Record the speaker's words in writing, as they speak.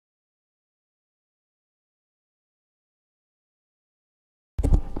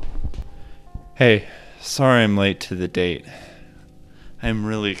Hey, sorry I'm late to the date. I'm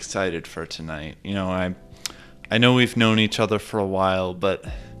really excited for tonight. I know we've known each other for a while, but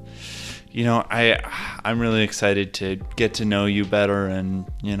I'm really excited to get to know you better and,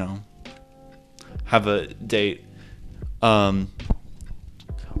 have a date. Um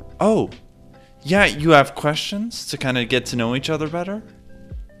oh, yeah, you have questions to kind of get to know each other better?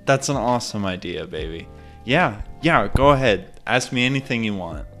 That's an awesome idea, baby. Yeah, go ahead. Ask me anything you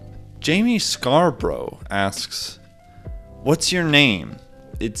want. Jamie Scarborough asks, "What's your name?"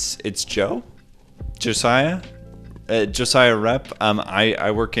 It's Joe, Josiah, Josiah Rep.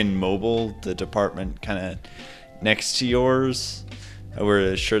 I work in mobile, the department kind of next to yours. I wear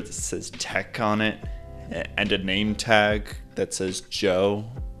a shirt that says tech on it, and a name tag that says Joe.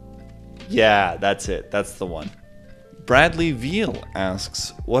 Yeah, that's it. That's the one. Bradley Veal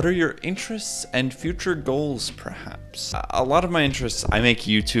asks, "What are your interests and future goals, perhaps?" A lot of my interests, I make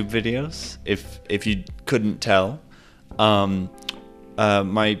YouTube videos, if you couldn't tell.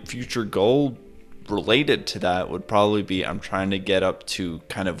 My future goal related to that would probably be I'm trying to get up to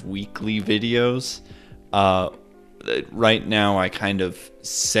kind of weekly videos. Right now, I kind of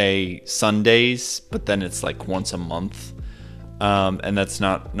say Sundays, but then it's like once a month. And that's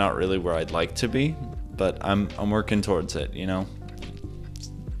not really where I'd like to be. But I'm working towards it,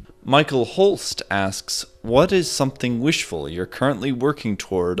 Michael Holst asks, "What is something wishful you're currently working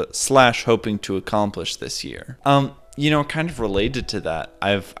toward / hoping to accomplish this year?" Kind of related to that,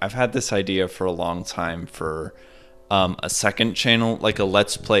 I've had this idea for a long time for a second channel, like a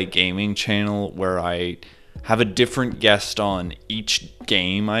Let's Play gaming channel, where I have a different guest on each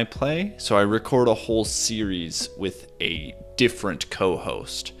game I play. So I record a whole series with a different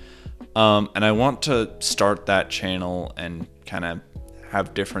co-host. And I want to start that channel and kind of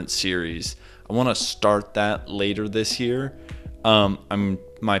have different series. I want to start that later this year.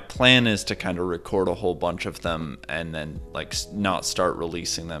 My plan is to kind of record a whole bunch of them and then not start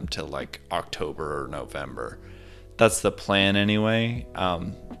releasing them till like October or November. That's the plan anyway.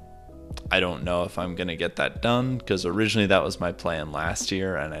 I don't know if I'm gonna get that done because originally that was my plan last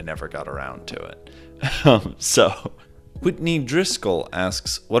year and I never got around to it. So. Whitney Driscoll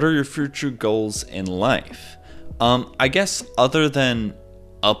asks, "What are your future goals in life?" I guess other than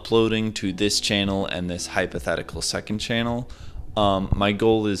uploading to this channel and this hypothetical second channel, my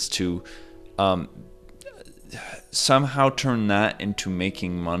goal is to somehow turn that into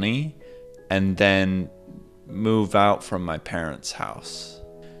making money and then move out from my parents' house.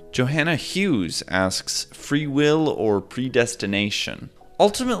 Johanna Hughes asks, "Free will or predestination?"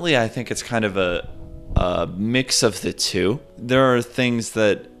 Ultimately, I think it's kind of a mix of the two. There are things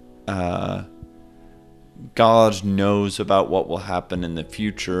that God knows about what will happen in the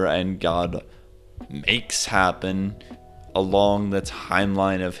future, and God makes happen along the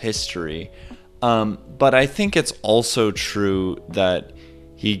timeline of history. But I think it's also true that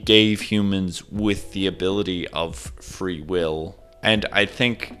He gave humans with the ability of free will. And I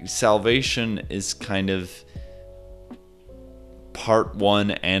think salvation is kind of part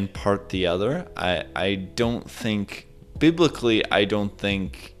one and part the other. I don't think, biblically, I don't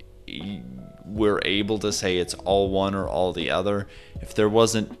think we're able to say it's all one or all the other. If there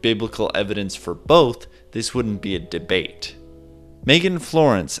wasn't biblical evidence for both, this wouldn't be a debate. Megan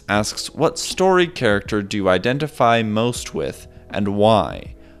Florence asks, "What story character do you identify most with and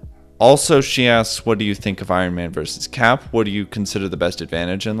why?" Also, she asks, "What do you think of Iron Man versus Cap? What do you consider the best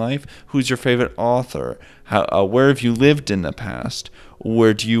advantage in life? Who's your favorite author? Where have you lived in the past?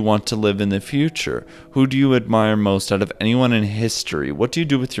 Where do you want to live in the future? Who do you admire most out of anyone in history? What do you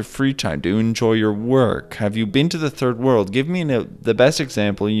do with your free time? Do you enjoy your work? Have you been to the third world? Give me the best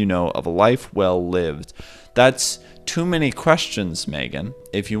example you know of a life well lived." That's too many questions, Megan.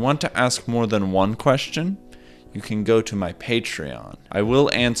 If you want to ask more than one question, you can go to my Patreon. I will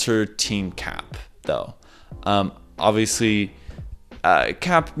answer Team Cap, though. Obviously,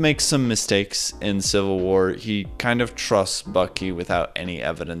 Cap makes some mistakes in Civil War. He kind of trusts Bucky without any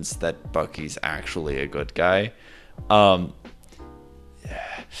evidence that Bucky's actually a good guy.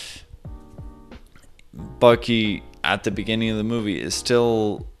 Bucky, at the beginning of the movie,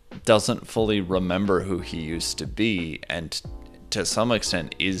 still doesn't fully remember who he used to be, and to some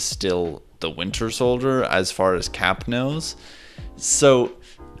extent is still the Winter Soldier as far as Cap knows. So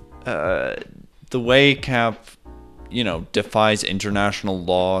the way Cap defies international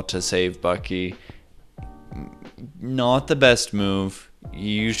law to save Bucky, not the best move.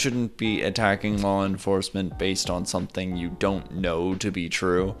 You shouldn't be attacking law enforcement based on something you don't know to be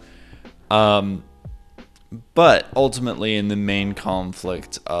true. But ultimately, in the main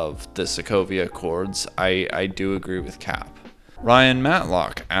conflict of the Sokovia Accords, I do agree with Cap. Ryan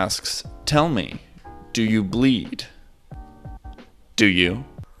Matlock asks, tell me, do you bleed? Do you?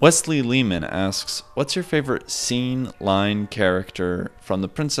 Wesley Lehman asks, what's your favorite scene, line, character from The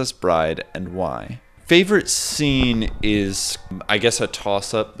Princess Bride and why? Favorite scene is, I guess, a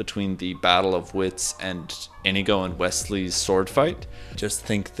toss-up between the Battle of Wits and Inigo and Wesley's sword fight. Just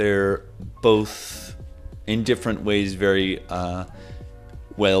think they're both, in different ways, very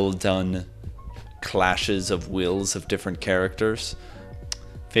well done clashes of wills of different characters.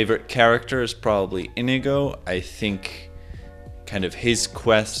 Favorite character is probably Inigo. I think kind of his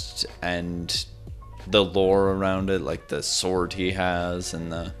quest and the lore around it, like the sword he has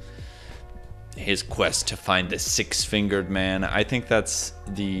and his quest to find the six-fingered man. I think that's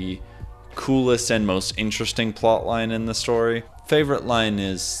the coolest and most interesting plot line in the story. Favorite line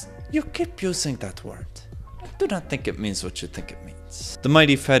is, you keep using that word. I do not think it means what you think it means. The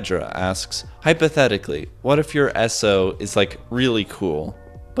Mighty Fedra asks, hypothetically, what if your SO is like really cool,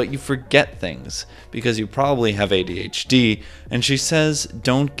 but you forget things because you probably have ADHD, and she says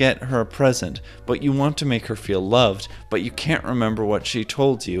don't get her a present, but you want to make her feel loved, but you can't remember what she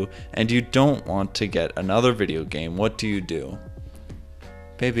told you, and you don't want to get another video game. What do you do?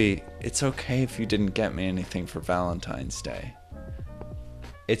 Baby, it's okay if you didn't get me anything for Valentine's Day.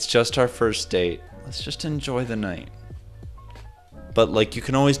 It's just our first date. Let's just enjoy the night. But like, you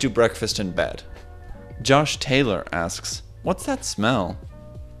can always do breakfast in bed. Josh Taylor asks, what's that smell?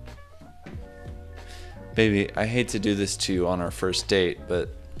 Baby, I hate to do this to you on our first date, but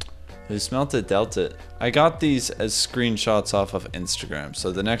who smelt it dealt it. I got these as screenshots off of Instagram,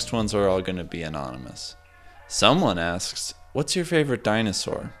 so the next ones are all going to be anonymous. Someone asks, what's your favorite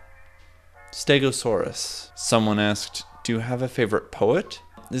dinosaur? Stegosaurus. Someone asked, do you have a favorite poet?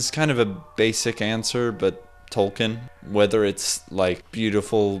 This is kind of a basic answer, but Tolkien. Whether it's like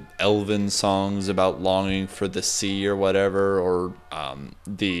beautiful elven songs about longing for the sea or whatever, or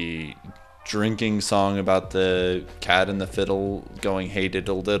the drinking song about the cat and the fiddle going hey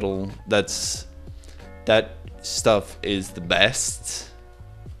diddle diddle, that stuff is the best.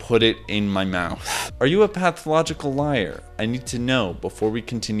 Put it in my mouth. Are you a pathological liar? I need to know before we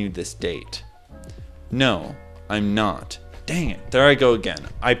continue this date. No, I'm not. Dang it, there I go again.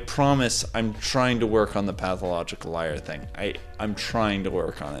 I promise I'm trying to work on the pathological liar thing. I'm trying to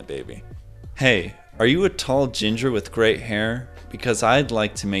work on it, baby. Hey, are you a tall ginger with great hair? Because I'd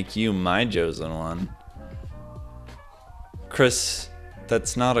like to make you my chosen one. Chris,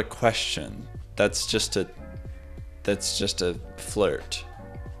 that's not a question. That's just a flirt.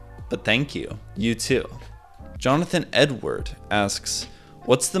 But thank you. You too. Jonathan Edward asks,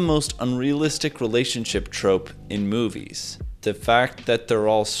 what's the most unrealistic relationship trope in movies? The fact that they're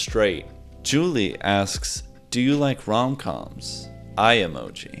all straight. Julie asks, do you like rom-coms? Eye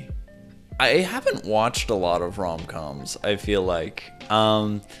emoji. I haven't watched a lot of rom-coms, I feel like.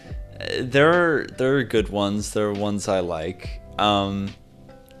 There are good ones. There are ones I like. I'm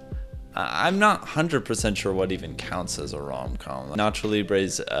not 100% sure what even counts as a rom-com. Nacho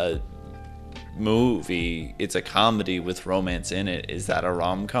Libre's a movie. It's a comedy with romance in it. Is that a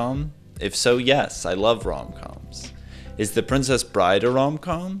rom-com? If so, yes, I love rom-coms. Is The Princess Bride a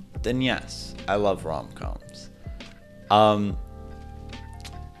rom-com? Then yes, I love rom-coms.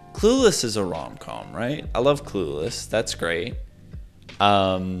 Clueless is a rom-com, right? I love Clueless. That's great.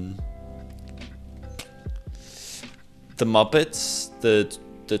 The Muppets, the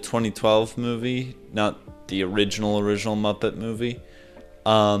 2012 movie, not the original Muppet movie.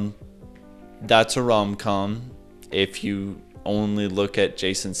 That's a rom-com. If you only look at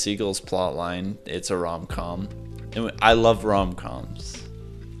Jason Segel's plotline, it's a rom-com. I love rom-coms.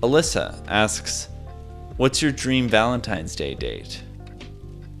 Alyssa asks, what's your dream Valentine's Day date?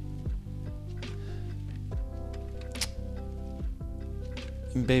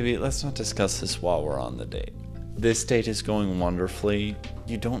 Baby, let's not discuss this while we're on the date. This date is going wonderfully.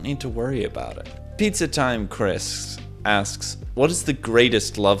 You don't need to worry about it. Pizza Time Chris asks, what is the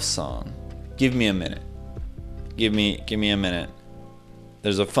greatest love song? Give me a minute. Give me a minute.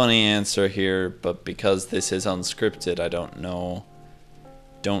 There's a funny answer here, but because this is unscripted, I don't know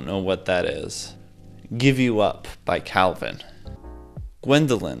what that is. Give You Up by Calvin.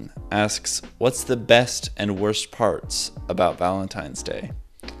 Gwendolyn asks, what's the best and worst parts about Valentine's Day?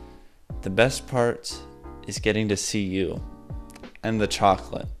 The best part is getting to see you and the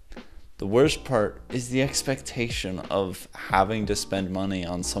chocolate. The worst part is the expectation of having to spend money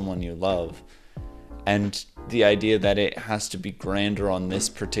on someone you love, and the idea that it has to be grander on this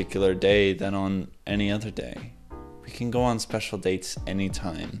particular day than on any other day. We can go on special dates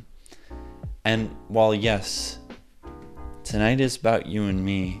anytime. And while yes, Tonight is about you and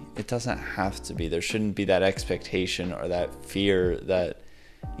me. It doesn't have to be. There shouldn't be that expectation or that fear that,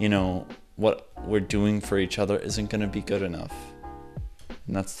 you know, what we're doing for each other isn't going to be good enough.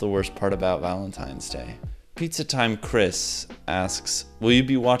 And that's the worst part about Valentine's Day. Pizza Time Chris asks, will you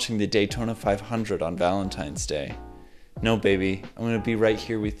be watching the Daytona 500 on Valentine's Day? No, baby. I'm going to be right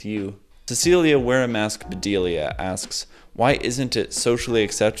here with you. Cecilia Wear a Mask Bedelia asks, why isn't it socially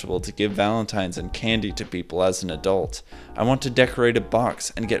acceptable to give Valentines and candy to people as an adult? I want to decorate a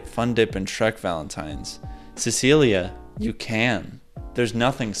box and get Fun Dip and Shrek Valentines. Cecilia, you can. There's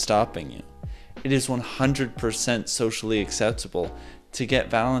nothing stopping you. It is 100% socially acceptable to get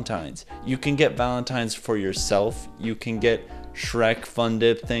Valentines. You can get Valentines for yourself. You can get Shrek Fun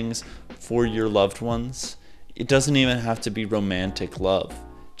Dip things for your loved ones. It doesn't even have to be romantic love.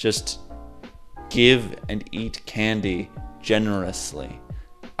 Just give and eat candy generously.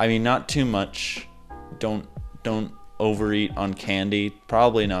 I mean, not too much. Don't overeat on candy.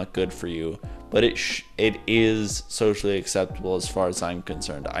 Probably not good for you. But it is socially acceptable as far as I'm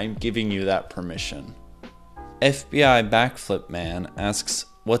concerned. I'm giving you that permission. FBI Backflip Man asks,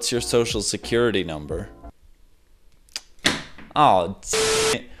 what's your social security number? Oh,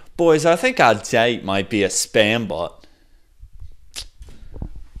 boys, I think our date might be a spam bot.